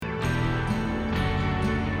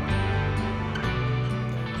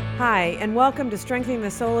Hi, and welcome to Strengthening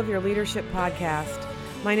the Soul of Your Leadership podcast.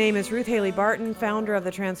 My name is Ruth Haley Barton, founder of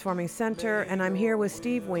the Transforming Center, and I'm here with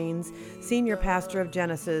Steve Wiens, senior pastor of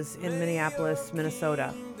Genesis in Minneapolis,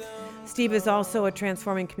 Minnesota. Steve is also a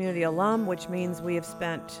Transforming Community alum, which means we have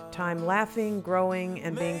spent time laughing, growing,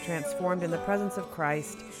 and being transformed in the presence of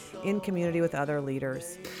Christ in community with other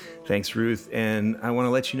leaders. Thanks, Ruth. And I want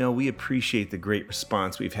to let you know we appreciate the great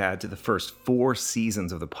response we've had to the first 4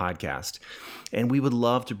 seasons of the podcast. And we would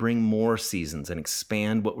love to bring more seasons and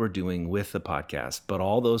expand what we're doing with the podcast. But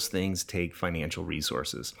all those things take financial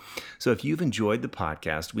resources. So if you've enjoyed the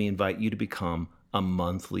podcast, we invite you to become a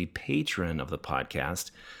monthly patron of the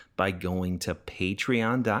podcast by going to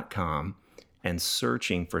patreon.com and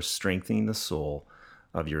searching for Strengthening the Soul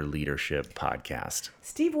of Your Leadership podcast.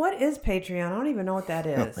 Steve, what is Patreon? I don't even know what that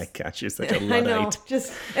is. Oh my gosh, you're such a Luddite. I know.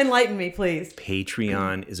 Just enlighten me, please.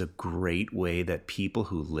 Patreon is a great way that people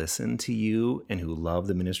who listen to you and who love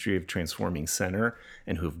the ministry of Transforming Center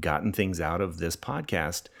and who have gotten things out of this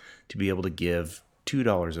podcast to be able to give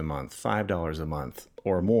 $2 a month, $5 a month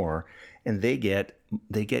or more, and they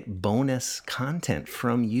get bonus content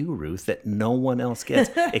from you, Ruth, that no one else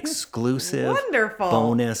gets. Exclusive, wonderful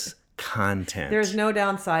bonus content. There's no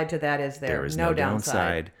downside to that, is there? There is no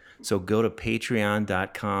downside. So go to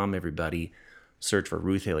patreon.com, everybody. Search for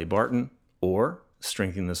Ruth Haley Barton or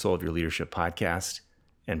Strengthening the Soul of Your Leadership podcast,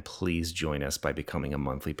 and please join us by becoming a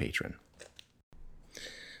monthly patron.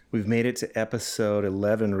 We've made it to episode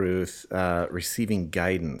 11, Ruth, receiving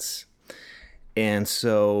guidance. And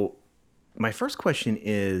so my first question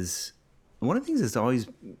is, one of the things that's always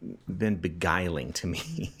been beguiling to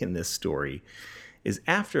me in this story is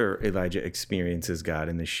after Elijah experiences God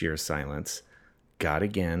in the sheer silence, God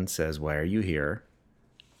again says, "Why are you here?"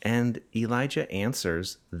 And Elijah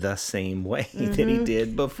answers the same way that he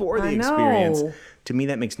did before the experience. To me,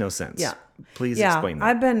 that makes no sense. Yeah. Please explain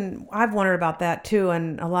that. I've wondered about that too.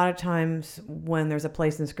 And a lot of times when there's a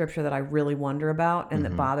place in scripture that I really wonder about and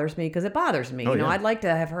that bothers me, because it bothers me. I'd like to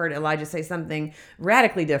have heard Elijah say something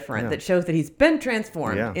radically different that shows that he's been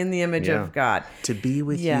transformed in the image of God. To be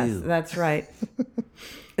with you. Yes, that's right.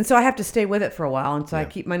 And so I have to stay with it for a while. And so I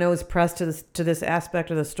keep my nose pressed to this aspect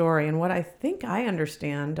of the story. And what I think I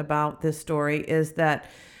understand about this story is that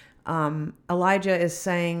Elijah is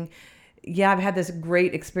saying, yeah, I've had this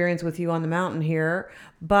great experience with you on the mountain here,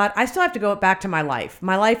 but I still have to go back to my life.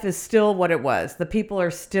 My life is still what it was. The people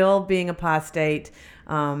are still being apostate.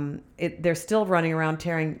 They're still running around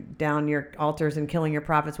tearing down your altars and killing your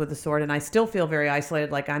prophets with the sword. And I still feel very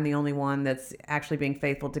isolated, like I'm the only one that's actually being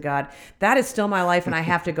faithful to God. That is still my life, and I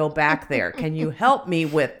have to go back there. Can you help me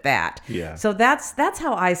with that? Yeah. So that's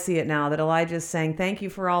how I see it now, that Elijah's saying, thank you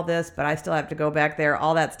for all this, but I still have to go back there.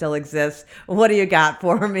 All that still exists. What do you got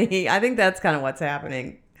for me? I think that's kind of what's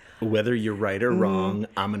happening. Whether you're right or wrong,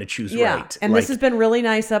 I'm going to choose right. And this has been really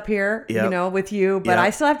nice up here, with you, but I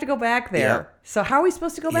still have to go back there. Yep. So how are we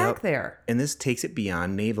supposed to go back there? And this takes it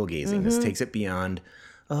beyond navel gazing. This takes it beyond,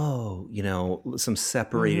 some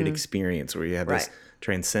separated experience where you have this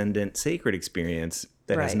transcendent, sacred experience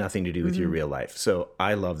that has nothing to do with your real life. So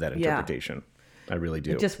I love that interpretation. I really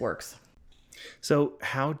do. It just works. So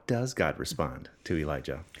how does God respond to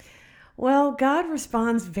Elijah? Well, God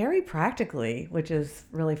responds very practically, which is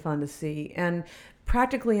really fun to see. And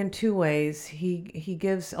practically in 2 ways. He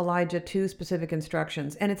gives Elijah 2 specific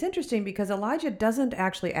instructions. And it's interesting because Elijah doesn't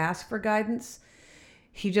actually ask for guidance.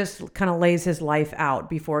 He just kind of lays his life out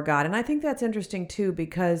before God. And I think that's interesting too,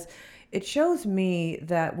 because it shows me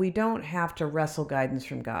that we don't have to wrestle guidance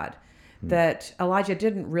from God. That Elijah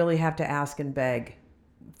didn't really have to ask and beg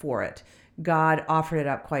for it. God offered it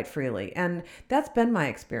up quite freely. And that's been my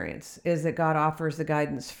experience, is that God offers the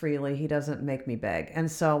guidance freely. He doesn't make me beg. And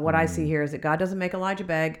so what I see here is that God doesn't make Elijah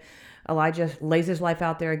beg. Elijah lays his life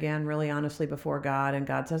out there again, really honestly before God. And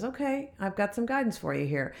God says, okay, I've got some guidance for you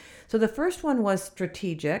here. So the first one was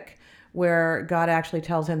strategic, where God actually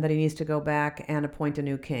tells him that he needs to go back and appoint a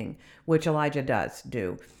new king, which Elijah does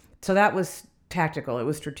do. So that was tactical. It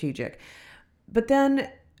was strategic. But then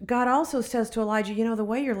God also says to Elijah, the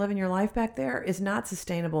way you're living your life back there is not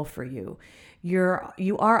sustainable for you.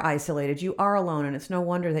 You are isolated. You are alone. And it's no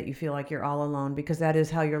wonder that you feel like you're all alone, because that is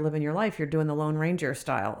how you're living your life. You're doing the Lone Ranger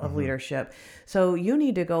style of leadership. So you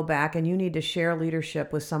need to go back and you need to share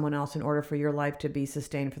leadership with someone else in order for your life to be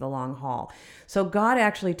sustained for the long haul. So God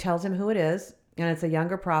actually tells him who it is. And it's a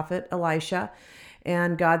younger prophet, Elisha.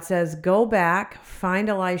 And God says, go back, find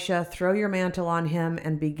Elisha, throw your mantle on him,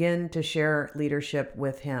 and begin to share leadership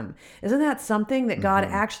with him. Isn't that something that God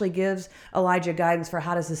actually gives Elijah guidance for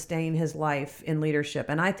how to sustain his life in leadership?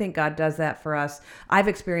 And I think God does that for us. I've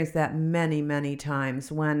experienced that many, many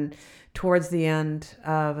times when towards the end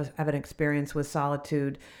of an experience with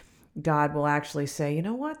solitude, God will actually say, you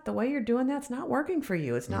know what, the way you're doing that's not working for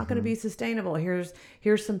you. It's not going to be sustainable.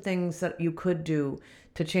 Here's some things that you could do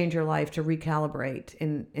to change your life, to recalibrate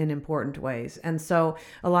in important ways. And so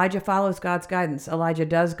Elijah follows God's guidance. Elijah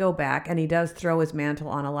does go back and he does throw his mantle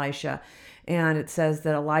on Elisha. And it says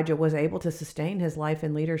that Elijah was able to sustain his life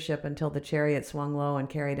in leadership until the chariot swung low and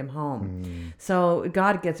carried him home. So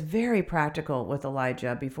God gets very practical with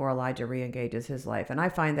Elijah before Elijah re-engages his life. And I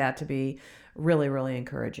find that to be really, really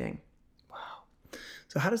encouraging. Wow.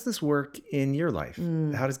 So how does this work in your life?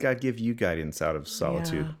 How does God give you guidance out of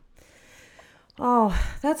solitude? Yeah. Oh,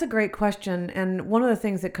 that's a great question. And one of the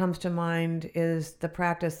things that comes to mind is the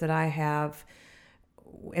practice that I have,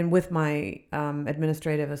 and with my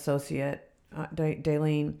administrative associate,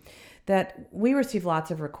 Daleen, that we receive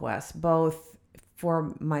lots of requests, both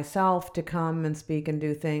for myself to come and speak and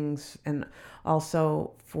do things, and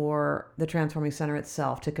also for the Transforming Center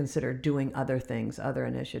itself to consider doing other things, other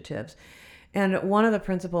initiatives. And one of the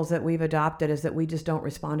principles that we've adopted is that we just don't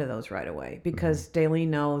respond to those right away, because Daleen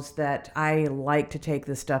knows that I like to take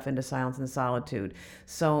this stuff into silence and solitude.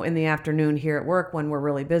 So in the afternoon here at work, when we're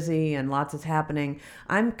really busy and lots is happening,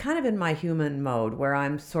 I'm kind of in my human mode where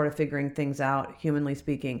I'm sort of figuring things out, humanly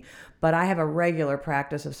speaking. But I have a regular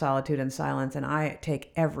practice of solitude and silence, and I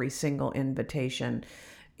take every single invitation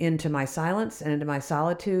into my silence and into my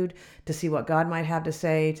solitude to see what God might have to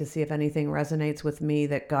say, to see if anything resonates with me,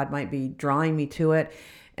 that God might be drawing me to it,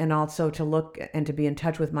 and also to look and to be in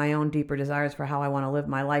touch with my own deeper desires for how I want to live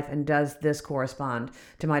my life. And does this correspond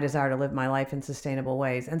to my desire to live my life in sustainable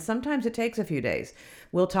ways? And sometimes it takes a few days.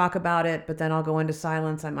 We'll talk about it, but then I'll go into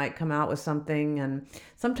silence. I might come out with something. And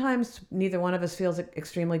sometimes neither one of us feels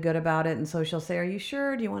extremely good about it. And so she'll say, are you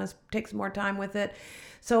sure? Do you want to take some more time with it?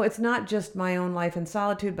 So it's not just my own life in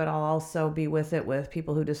solitude, but I'll also be with it with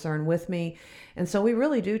people who discern with me. And so we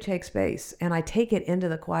really do take space, and I take it into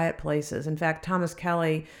the quiet places. In fact, Thomas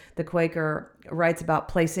Kelly, the Quaker, writes about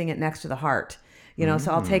placing it next to the heart.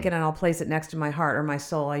 So I'll take it and I'll place it next to my heart or my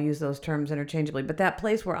soul. I use those terms interchangeably. But that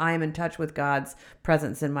place where I am in touch with God's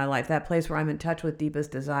presence in my life, that place where I'm in touch with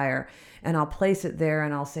deepest desire, and I'll place it there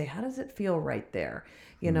and I'll say, how does it feel right there?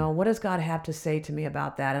 What does God have to say to me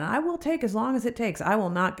about that? And I will take as long as it takes. I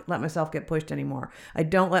will not let myself get pushed anymore. I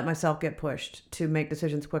don't let myself get pushed to make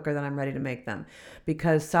decisions quicker than I'm ready to make them,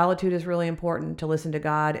 because solitude is really important to listen to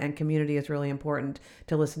God, and community is really important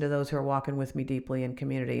to listen to those who are walking with me deeply in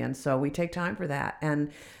community. And so we take time for that.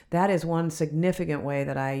 And that is one significant way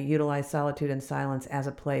that I utilize solitude and silence as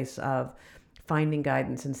a place of finding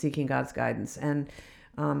guidance and seeking God's guidance. And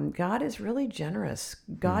God is really generous.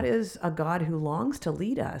 God is a God who longs to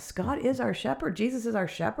lead us. God is our shepherd. Jesus is our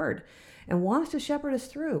shepherd and wants to shepherd us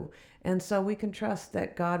through. And so we can trust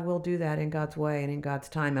that God will do that in God's way and in God's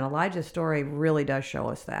time. And Elijah's story really does show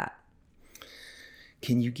us that.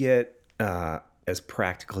 Can you get as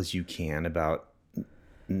practical as you can about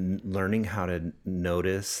learning how to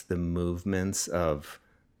notice the movements of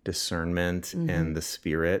discernment and the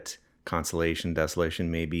spirit, consolation,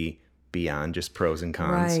 desolation, maybe beyond just pros and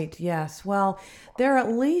cons? Right, yes. Well, there are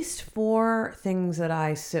at least 4 things that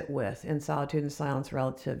I sit with in solitude and silence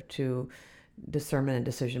relative to discernment and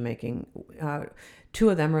decision making. 2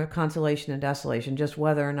 of them are consolation and desolation, just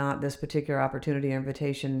whether or not this particular opportunity or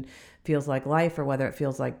invitation feels like life or whether it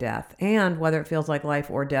feels like death, and whether it feels like life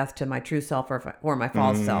or death to my true self or my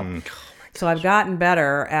false self. So I've gotten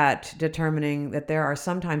better at determining that there are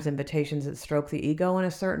sometimes invitations that stroke the ego in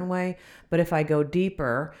a certain way. But if I go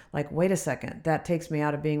deeper, like, wait a second, that takes me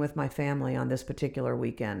out of being with my family on this particular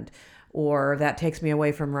weekend. Or that takes me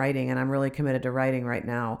away from writing and I'm really committed to writing right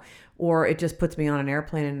now. Or it just puts me on an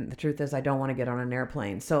airplane and the truth is I don't want to get on an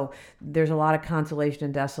airplane. So there's a lot of consolation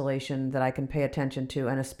and desolation that I can pay attention to,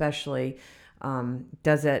 and especially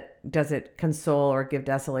does it console or give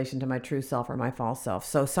desolation to my true self or my false self?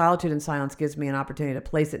 So solitude and silence gives me an opportunity to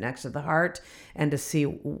place it next to the heart and to see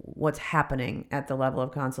what's happening at the level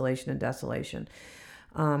of consolation and desolation.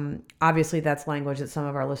 Obviously, that's language that some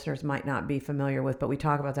of our listeners might not be familiar with, but we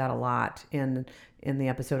talk about that a lot in the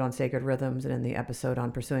episode on sacred rhythms and in the episode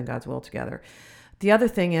on pursuing God's will together. The other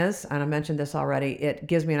thing is, and I mentioned this already, it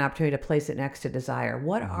gives me an opportunity to place it next to desire.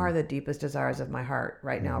 What are the deepest desires of my heart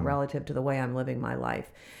right now relative to the way I'm living my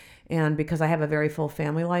life? And because I have a very full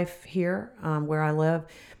family life here where I live,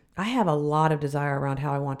 I have a lot of desire around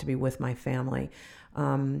how I want to be with my family.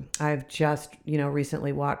 I've just,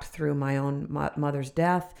 recently walked through my own mother's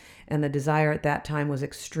death, and the desire at that time was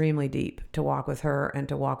extremely deep to walk with her and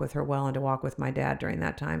to walk with her well and to walk with my dad during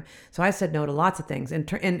that time. So I said no to lots of things,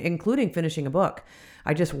 including finishing a book.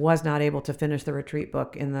 I just was not able to finish the retreat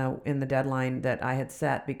book in the deadline that I had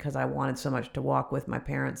set because I wanted so much to walk with my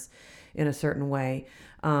parents in a certain way,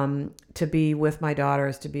 to be with my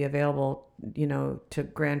daughters, to be available, to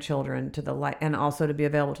grandchildren, to the life, and also to be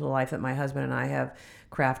available to the life that my husband and I have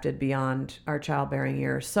crafted beyond our childbearing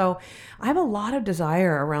years. So I have a lot of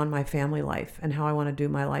desire around my family life and how I want to do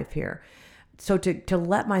my life here. So to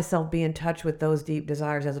let myself be in touch with those deep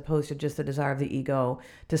desires, as opposed to just the desire of the ego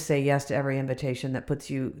to say yes to every invitation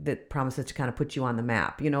that promises to kind of put you on the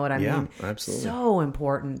map. You know what I mean? Yeah, absolutely. So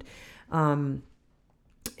important.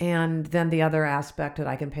 And then the other aspect that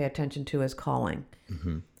I can pay attention to is calling.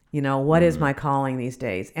 Mm-hmm. What is my calling these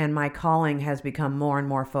days? And my calling has become more and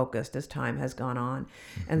more focused as time has gone on.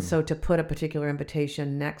 Mm-hmm. And so to put a particular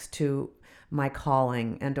invitation next to my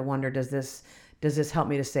calling and to wonder, does this help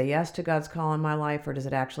me to say yes to God's call in my life, or does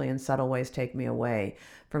it actually in subtle ways take me away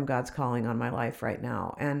from God's calling on my life right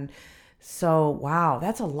now? And so, wow,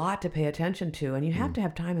 that's a lot to pay attention to. And you have to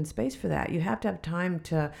have time and space for that. You have to have time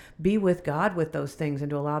to be with God with those things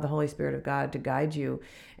and to allow the Holy Spirit of God to guide you.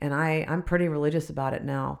 And I'm pretty religious about it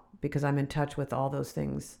now because I'm in touch with all those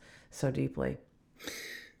things so deeply.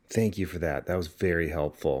 Thank you for that. That was very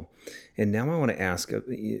helpful. And now I want to ask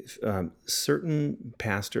certain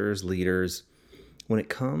pastors, leaders, when it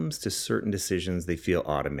comes to certain decisions, they feel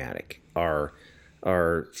automatic.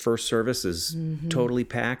 Our first service is totally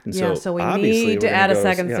packed, and so we need to add a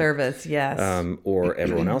second service. Yes, or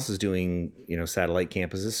everyone else is doing satellite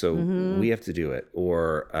campuses, so we have to do it.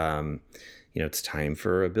 Or it's time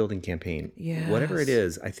for a building campaign. Yes. Whatever it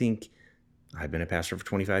is, I think I've been a pastor for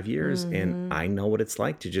 25 years, and I know what it's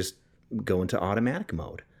like to just go into automatic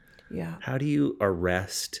mode. Yeah. How do you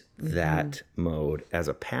arrest that mode as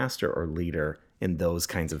a pastor or leader in those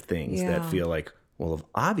kinds of things that feel like, well,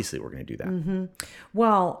 obviously we're going to do that? Mm-hmm.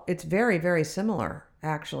 Well, it's very, very similar,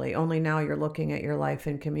 actually. Only now you're looking at your life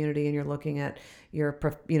in community, and you're looking at your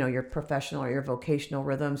professional or your vocational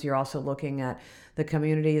rhythms. You're also looking at the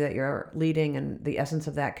community that you're leading and the essence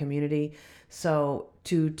of that community. So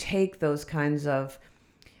to take those kinds of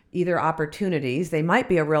either opportunities, they might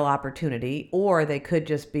be a real opportunity, or they could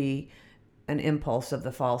just be an impulse of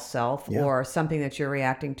the false self, or something that you're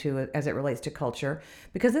reacting to as it relates to culture,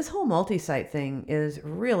 because this whole multi-site thing is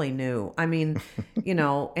really new. I mean,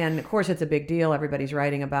 and of course it's a big deal. Everybody's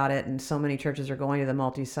writing about it, and so many churches are going to the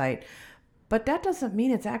multi-site, but that doesn't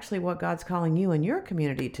mean it's actually what God's calling you and your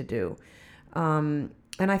community to do. And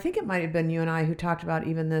I think it might have been you and I who talked about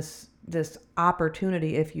even this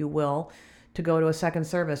opportunity, if you will, to go to a second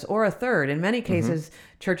service or a third. In many cases,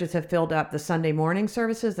 churches have filled up the Sunday morning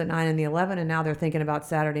services, the 9 and the 11, and now they're thinking about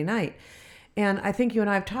Saturday night. And I think you and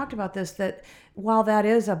I have talked about this, that while that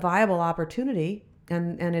is a viable opportunity,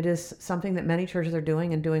 and it is something that many churches are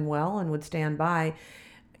doing and doing well and would stand by,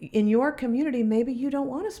 in your community, maybe you don't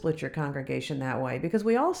want to split your congregation that way, because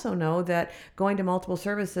we also know that going to multiple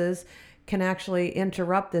services can actually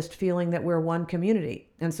interrupt this feeling that we're one community.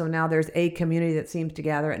 And so now there's a community that seems to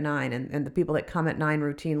gather at 9, and the people that come at 9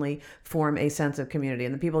 routinely form a sense of community,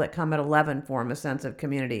 and the people that come at 11 form a sense of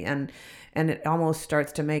community. And it almost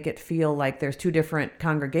starts to make it feel like there's two different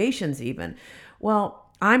congregations even.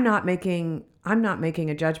 Well, I'm not making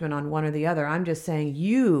a judgment on one or the other. I'm just saying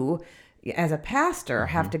you, as a pastor,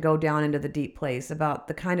 have to go down into the deep place about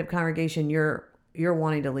the kind of congregation you're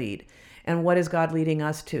wanting to lead. And what is God leading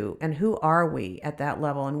us to? And who are we at that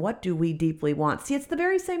level? And what do we deeply want? See, it's the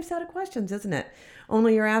very same set of questions, isn't it?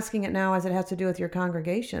 Only you're asking it now as it has to do with your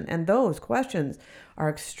congregation. And those questions are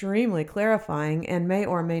extremely clarifying and may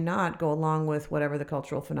or may not go along with whatever the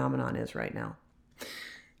cultural phenomenon is right now.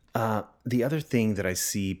 The other thing that I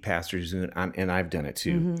see pastors doing, and I've done it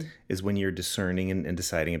too, is when you're discerning and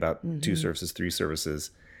deciding about 2 services, 3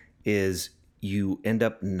 services, is you end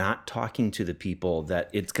up not talking to the people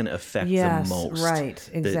that it's going to affect the most. Right,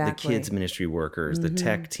 exactly. The kids ministry workers, the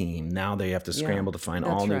tech team. Now they have to scramble to find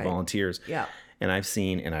all new volunteers. Yeah. And I've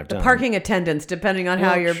seen, and I've done parking attendants, depending on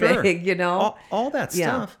how you're big, all that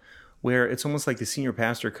stuff, where it's almost like the senior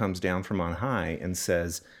pastor comes down from on high and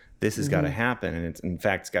says, this has got to happen. And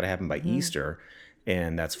it's got to happen by Easter.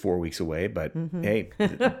 And that's 4 weeks away. But hey,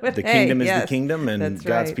 the kingdom is the kingdom, and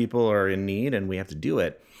God's people are in need, and we have to do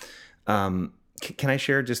it. Can I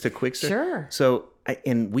share just a quick story? Sure. So,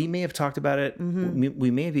 and we may have talked about it. We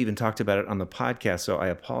may have even talked about it on the podcast. So I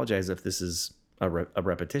apologize if this is a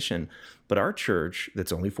repetition. But our church,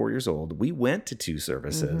 that's only 4 years old, we went to 2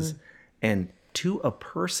 services, and to a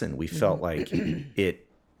person, we felt like it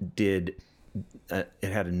did. It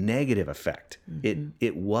had a negative effect.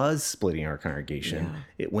 It was splitting our congregation.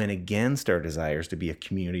 Yeah. It went against our desires to be a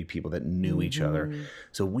community of people that knew each other.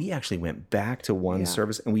 So we actually went back to one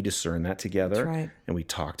service, and we discerned that together. That's right. And we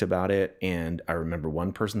talked about it. And I remember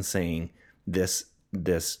one person saying this.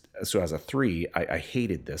 So as a 3, I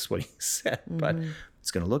hated this, what he said, but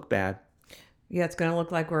it's going to look bad. Yeah, it's going to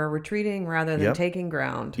look like we're retreating rather than taking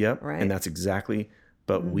ground. Yep. Right. And that's exactly,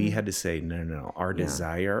 but we had to say, no. Our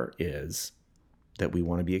desire is that we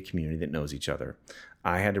want to be a community that knows each other.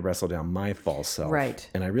 I had to wrestle down my false self. Right.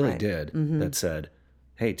 And I really did. That said,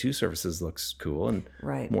 hey, 2 services looks cool, and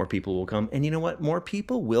more people will come. And you know what? More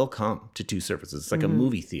people will come to 2 services. It's like a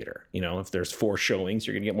movie theater. If there's 4 showings,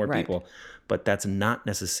 you're going to get more people. But that's not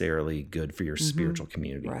necessarily good for your spiritual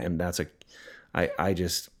community. Right. And that's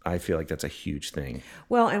I feel like that's a huge thing.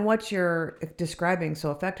 Well, and what you're describing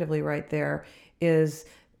so effectively right there is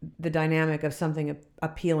the dynamic of something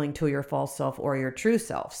appealing to your false self or your true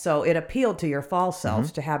self. So it appealed to your false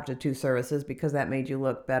self to have the 2 services because that made you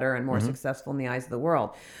look better and more successful in the eyes of the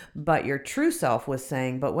world. But your true self was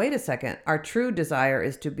saying, but wait a second, our true desire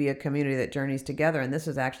is to be a community that journeys together. And this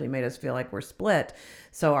has actually made us feel like we're split.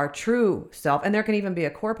 So our true self, and there can even be a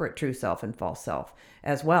corporate true self and false self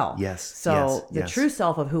as well. Yes. So the true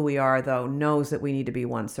self of who we are, though, knows that we need to be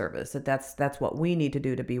one service, that's what we need to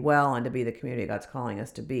do to be well and to be the community God's calling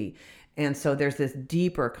us to be. And so there's this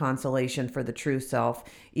deeper consolation for the true self,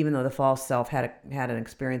 even though the false self had an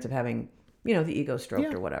experience of having, the ego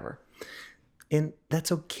stroked or whatever. And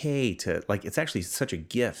that's okay to, it's actually such a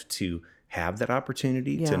gift to have that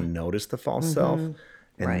opportunity to notice the false self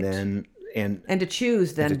and then... And to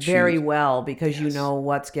choose then very well, because you know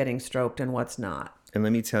what's getting stroked and what's not. And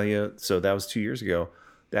let me tell you, so that was 2 years ago,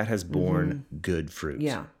 that has borne good fruit.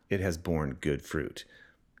 Yeah. It has borne good fruit.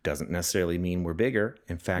 Doesn't necessarily mean we're bigger.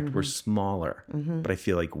 In fact, we're smaller. But I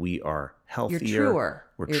feel like we are healthier. You're truer.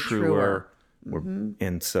 We're truer.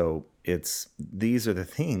 And so these are the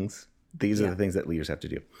things that leaders have to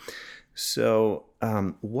do. So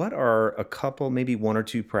what are a couple, maybe 1 or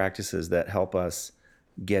 2 practices that help us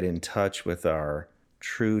get in touch with our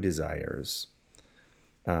true desires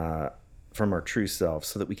from our true self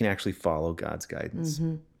so that we can actually follow God's guidance?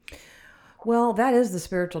 Well, that is the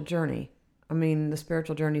spiritual journey. I mean, the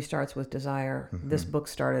spiritual journey starts with desire. This book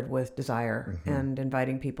started with desire and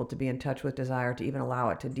inviting people to be in touch with desire, to even allow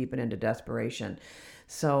it to deepen into desperation.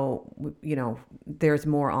 So, there's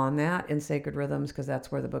more on that in Sacred Rhythms, because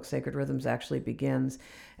that's where the book Sacred Rhythms actually begins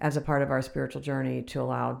as a part of our spiritual journey to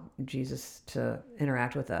allow Jesus to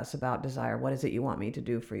interact with us about desire. What is it you want me to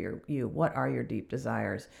do for you? What are your deep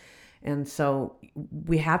desires? And so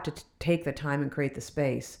we have to take the time and create the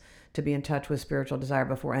space to be in touch with spiritual desire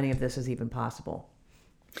before any of this is even possible.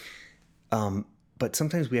 But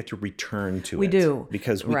sometimes we have to return to it. We do.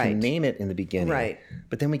 Because we can name it in the beginning. Right.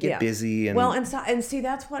 But then we get busy. And see,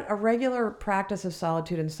 that's what a regular practice of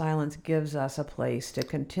solitude and silence gives us, a place to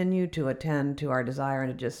continue to attend to our desire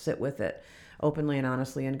and to just sit with it openly and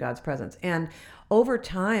honestly in God's presence. And over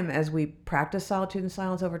time, as we practice solitude and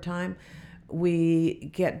silence over time,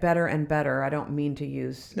 we get better and better. I don't mean to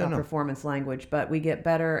use performance language, but we get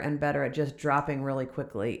better and better at just dropping really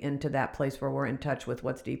quickly into that place where we're in touch with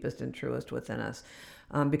what's deepest and truest within us.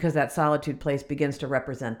 Because that solitude place begins to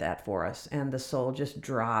represent that for us. And the soul just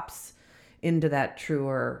drops into that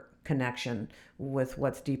truer connection with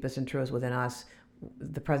what's deepest and truest within us,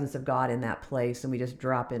 the presence of God in that place. And we just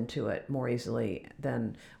drop into it more easily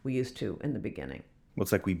than we used to in the beginning. Well,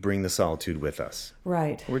 it's like we bring the solitude with us.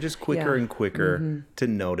 Right. We're just quicker and quicker to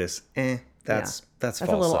notice, that's false a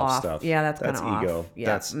little self off. stuff. Yeah, that's kind of ego. Off. Yeah.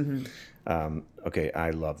 That's okay.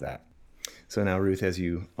 I love that. So now, Ruth, as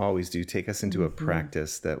you always do, take us into a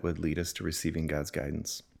practice that would lead us to receiving God's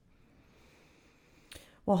guidance.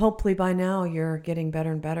 Well, hopefully by now you're getting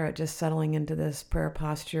better and better at just settling into this prayer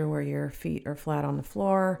posture where your feet are flat on the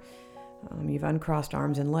floor. You've uncrossed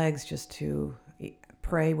arms and legs just to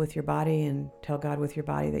pray with your body and tell God with your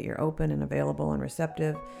body that you're open and available and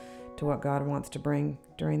receptive to what God wants to bring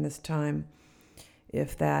during this time.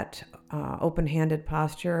 If that open-handed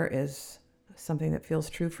posture is something that feels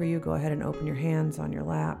true for you, go ahead and open your hands on your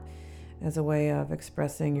lap as a way of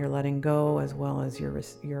expressing your letting go as well as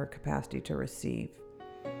your capacity to receive.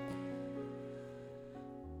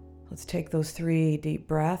 Let's take those 3 deep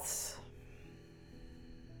breaths.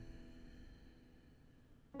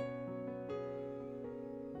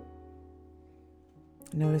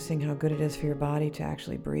 Noticing how good it is for your body to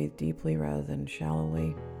actually breathe deeply rather than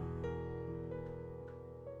shallowly.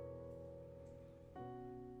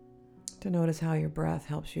 To notice how your breath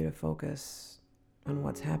helps you to focus on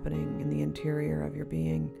what's happening in the interior of your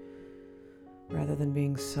being, rather than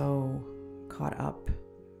being so caught up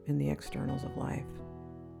in the externals of life.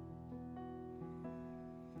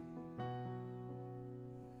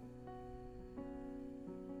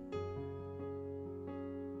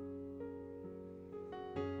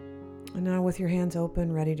 And now, with your hands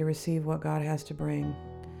open, ready to receive what God has to bring,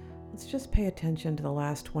 let's just pay attention to the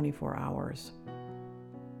last 24 hours.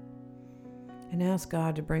 And ask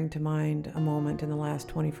God to bring to mind a moment in the last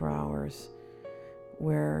 24 hours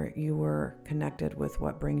where you were connected with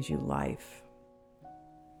what brings you life.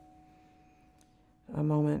 A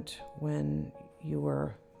moment when you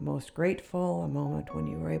were most grateful, a moment when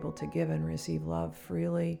you were able to give and receive love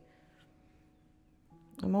freely,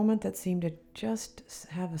 a moment that seemed to just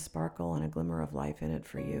have a sparkle and a glimmer of life in it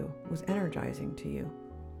for you. It was energizing to you.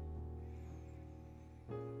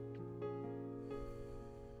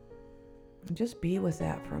 And just be with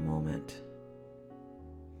that for a moment.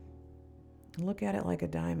 And look at it like a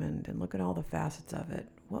diamond and look at all the facets of it.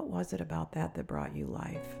 What was it about that that brought you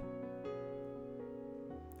life?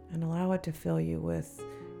 And allow it to fill you with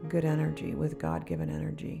good energy, with God-given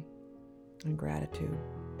energy and gratitude.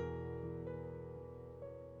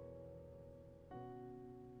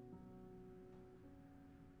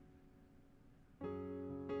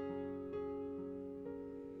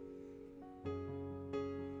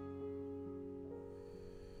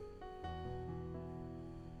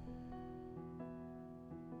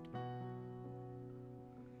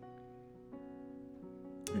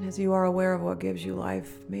 And as you are aware of what gives you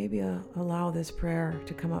life, maybe allow this prayer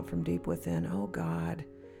to come up from deep within. Oh God,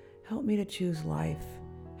 help me to choose life.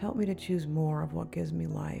 Help me to choose more of what gives me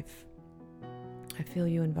life. I feel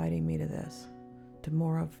you inviting me to this, to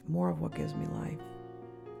more of what gives me life.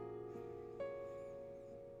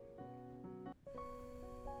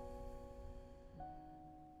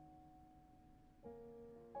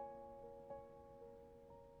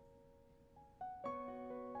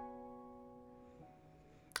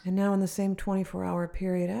 And now in the same 24-hour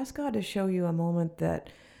period, ask God to show you a moment that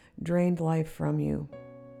drained life from you.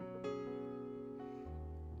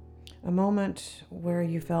 A moment where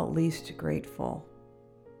you felt least grateful,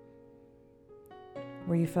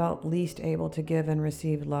 where you felt least able to give and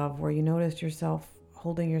receive love, where you noticed yourself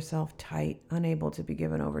holding yourself tight, unable to be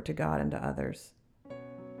given over to God and to others.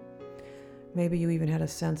 Maybe you even had a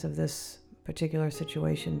sense of this particular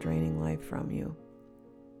situation draining life from you.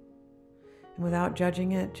 And without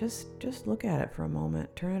judging it, just look at it for a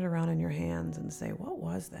moment. Turn it around in your hands and say, what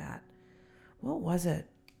was that? What was it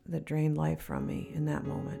that drained life from me in that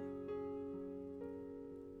moment?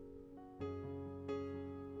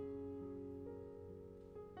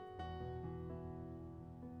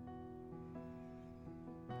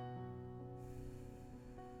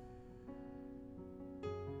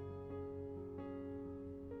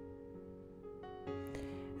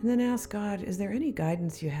 And then ask God, is there any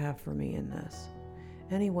guidance you have for me in this?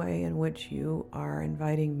 Any way in which you are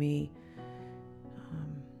inviting me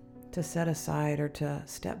to set aside or to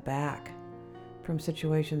step back from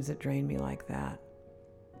situations that drain me like that?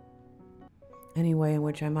 Any way in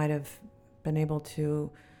which I might have been able to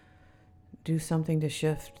do something to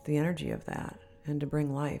shift the energy of that and to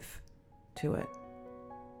bring life to it?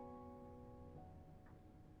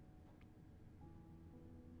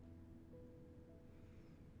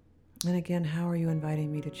 And again, how are you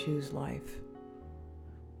inviting me to choose life,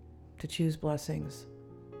 to choose blessings,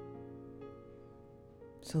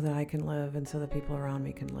 so that I can live and so that people around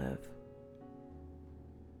me can live?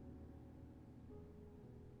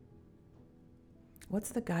 What's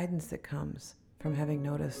the guidance that comes from having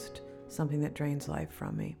noticed something that drains life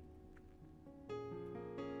from me?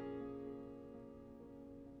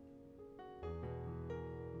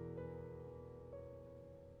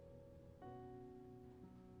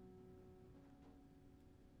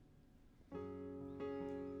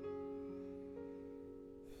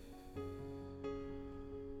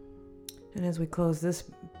 And as we close this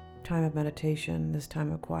time of meditation, this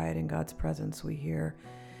time of quiet in God's presence, we hear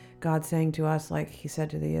God saying to us, like he said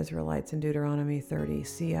to the Israelites in Deuteronomy 30,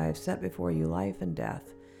 "See, I have set before you life and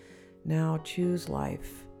death. Now choose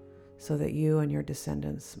life so that you and your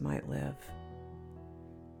descendants might live."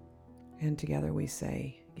 And together we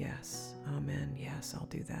say, yes, amen, yes, I'll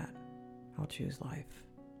do that. I'll choose life.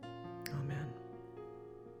 Amen.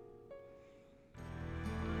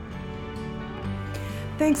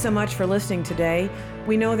 Thanks so much for listening today.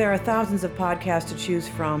 We know there are thousands of podcasts to choose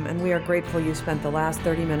from, and we are grateful you spent the last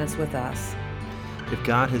 30 minutes with us. If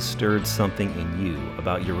God has stirred something in you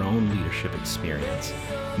about your own leadership experience,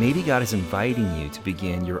 maybe God is inviting you to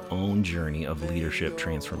begin your own journey of leadership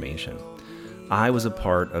transformation. I was a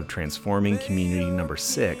part of Transforming Community number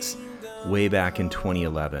 6 way back in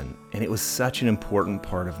 2011, and it was such an important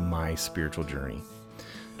part of my spiritual journey.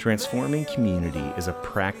 Transforming Community is a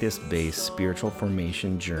practice-based spiritual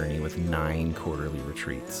formation journey with 9 quarterly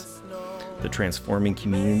retreats. The Transforming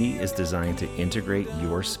Community is designed to integrate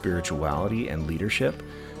your spirituality and leadership,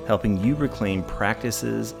 helping you reclaim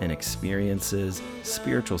practices and experiences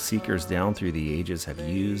spiritual seekers down through the ages have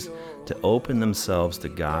used to open themselves to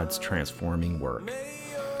God's transforming work.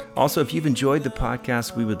 Also, if you've enjoyed the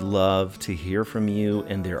podcast, we would love to hear from you,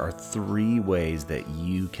 and there are 3 ways that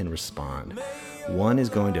you can respond. One is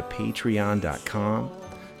going to patreon.com,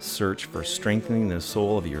 search for Strengthening the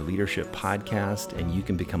Soul of Your Leadership podcast, and you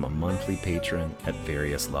can become a monthly patron at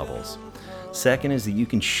various levels. Second is that you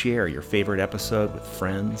can share your favorite episode with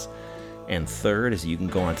friends. And third is you can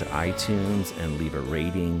go onto iTunes and leave a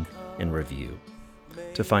rating and review.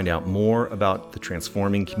 To find out more about the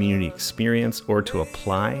Transforming Community experience or to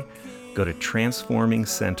apply, go to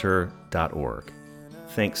transformingcenter.org.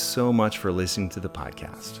 Thanks so much for listening to the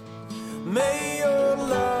podcast. May your